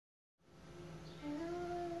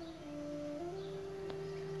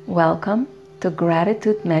Welcome to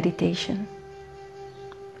Gratitude Meditation.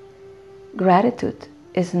 Gratitude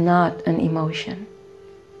is not an emotion.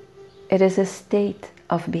 It is a state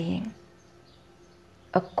of being,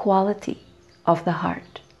 a quality of the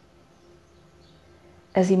heart.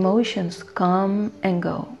 As emotions come and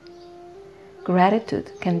go,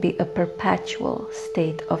 gratitude can be a perpetual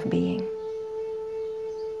state of being.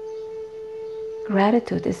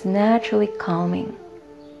 Gratitude is naturally calming,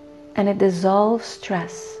 and it dissolves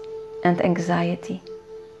stress and anxiety.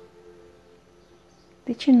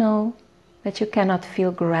 Did you know that you cannot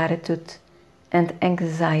feel gratitude and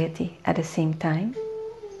anxiety at the same time?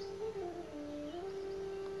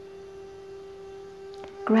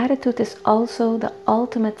 Gratitude is also the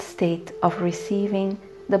ultimate state of receiving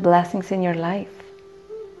the blessings in your life.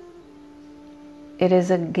 It is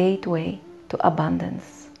a gateway to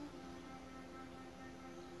abundance.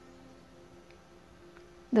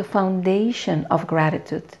 The foundation of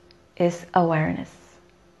gratitude is awareness.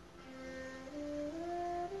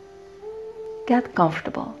 Get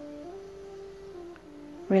comfortable.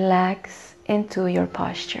 Relax into your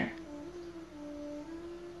posture.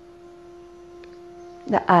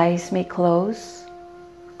 The eyes may close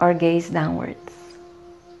or gaze downwards.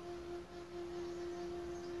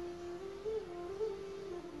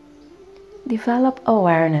 Develop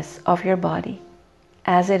awareness of your body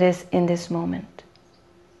as it is in this moment,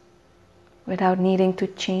 without needing to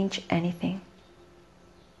change anything,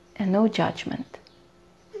 and no judgment.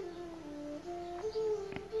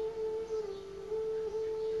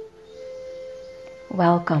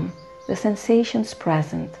 Welcome the sensations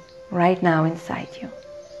present right now inside you.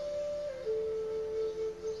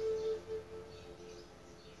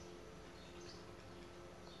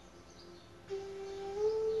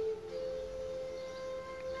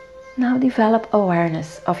 Now develop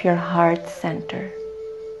awareness of your heart center,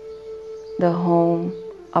 the home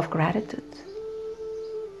of gratitude.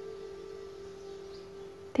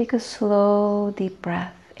 Take a slow, deep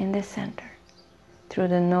breath in the center, through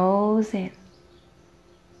the nose in,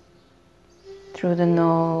 through the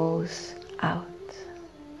nose out.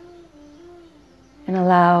 And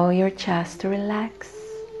allow your chest to relax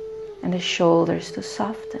and the shoulders to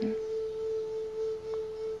soften.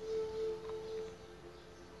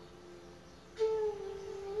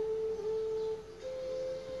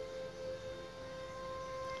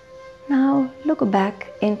 Now look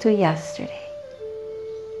back into yesterday.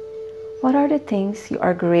 What are the things you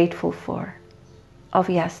are grateful for of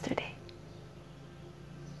yesterday?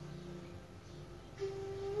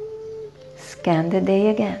 Scan the day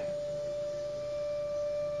again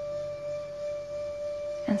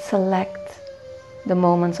and select the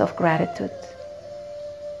moments of gratitude,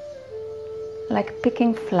 like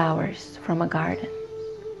picking flowers from a garden.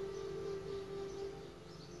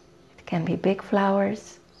 It can be big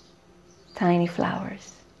flowers, tiny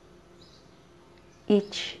flowers.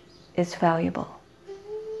 Each is valuable.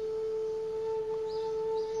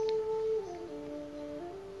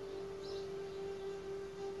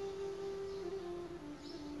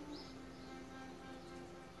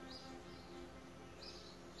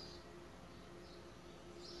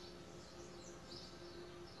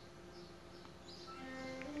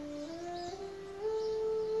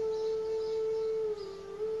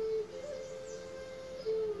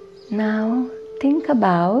 Now think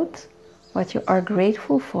about what you are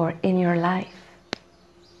grateful for in your life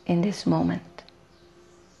in this moment.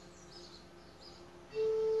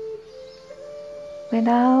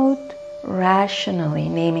 Without rationally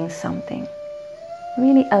naming something,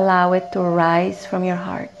 really allow it to rise from your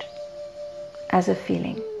heart as a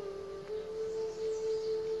feeling.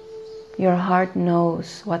 Your heart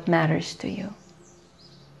knows what matters to you.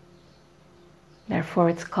 Therefore,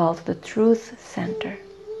 it's called the truth center.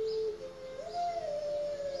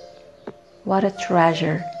 What a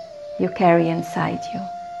treasure you carry inside you.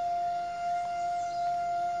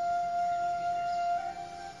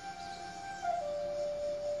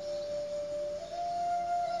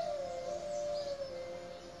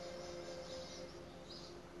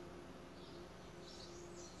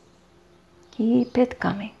 Keep it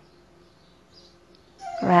coming.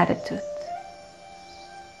 Gratitude.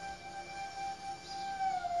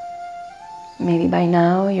 Maybe by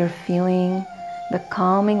now you're feeling the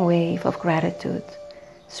calming wave of gratitude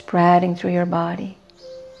spreading through your body,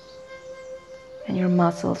 and your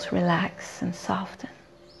muscles relax and soften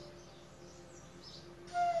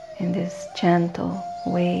in this gentle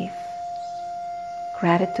wave,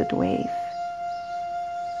 gratitude wave.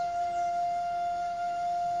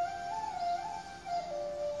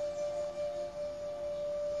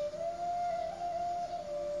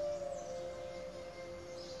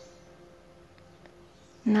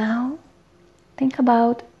 Now, think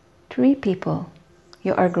about 3 people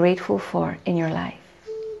you are grateful for in your life.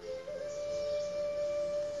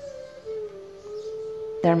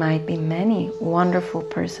 There might be many wonderful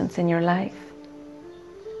persons in your life,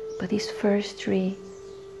 but these first 3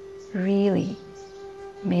 really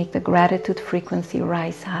make the gratitude frequency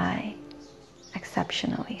rise high,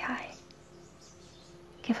 exceptionally high.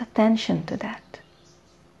 Give attention to that.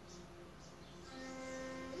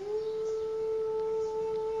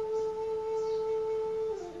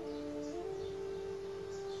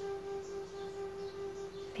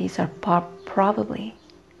 These are probably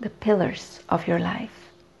the pillars of your life.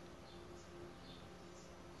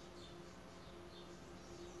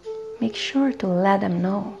 Make sure to let them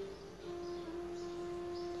know.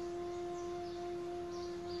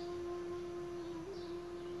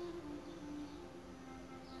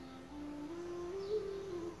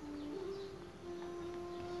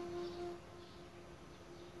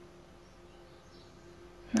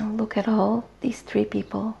 Now look at all these 3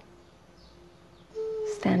 people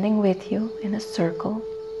standing with you in a circle.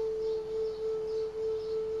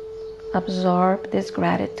 Absorb this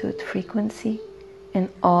gratitude frequency in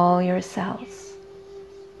all your cells,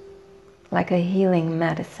 like a healing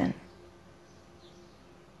medicine.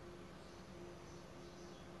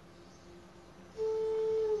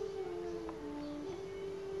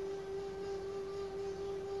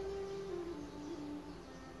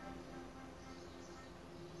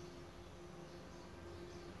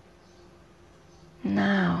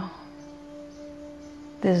 Now,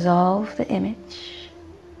 dissolve the image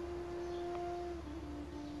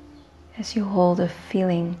as you hold a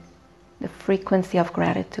feeling, the frequency of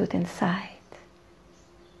gratitude inside.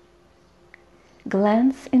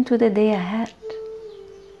 Glance into the day ahead.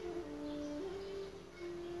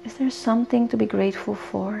 Is there something to be grateful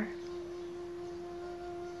for?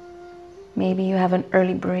 Maybe you have an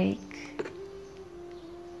early break,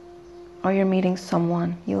 or you're meeting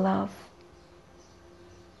someone you love.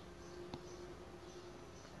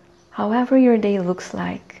 However your day looks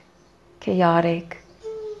like, chaotic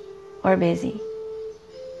or busy,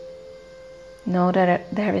 know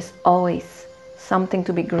that there is always something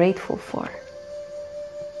to be grateful for.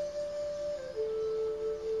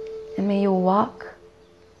 And may you walk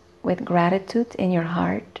with gratitude in your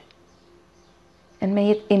heart, and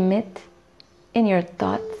may it emit in your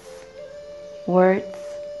thoughts, words,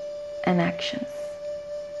 and actions.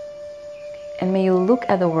 And may you look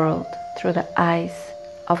at the world through the eyes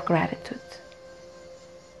of gratitude.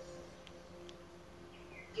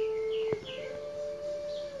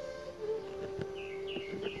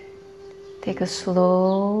 Take a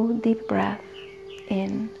slow, deep breath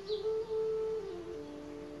in.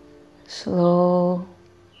 Slow,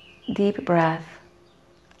 deep breath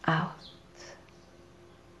out.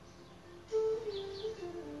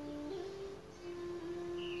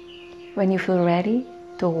 When you feel ready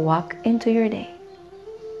to walk into your day,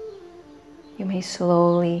 you may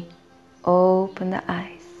slowly open the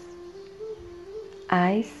eyes.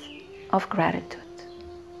 Eyes of gratitude.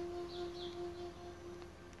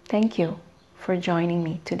 Thank you for joining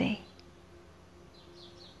me today.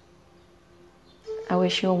 I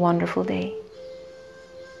wish you a wonderful day.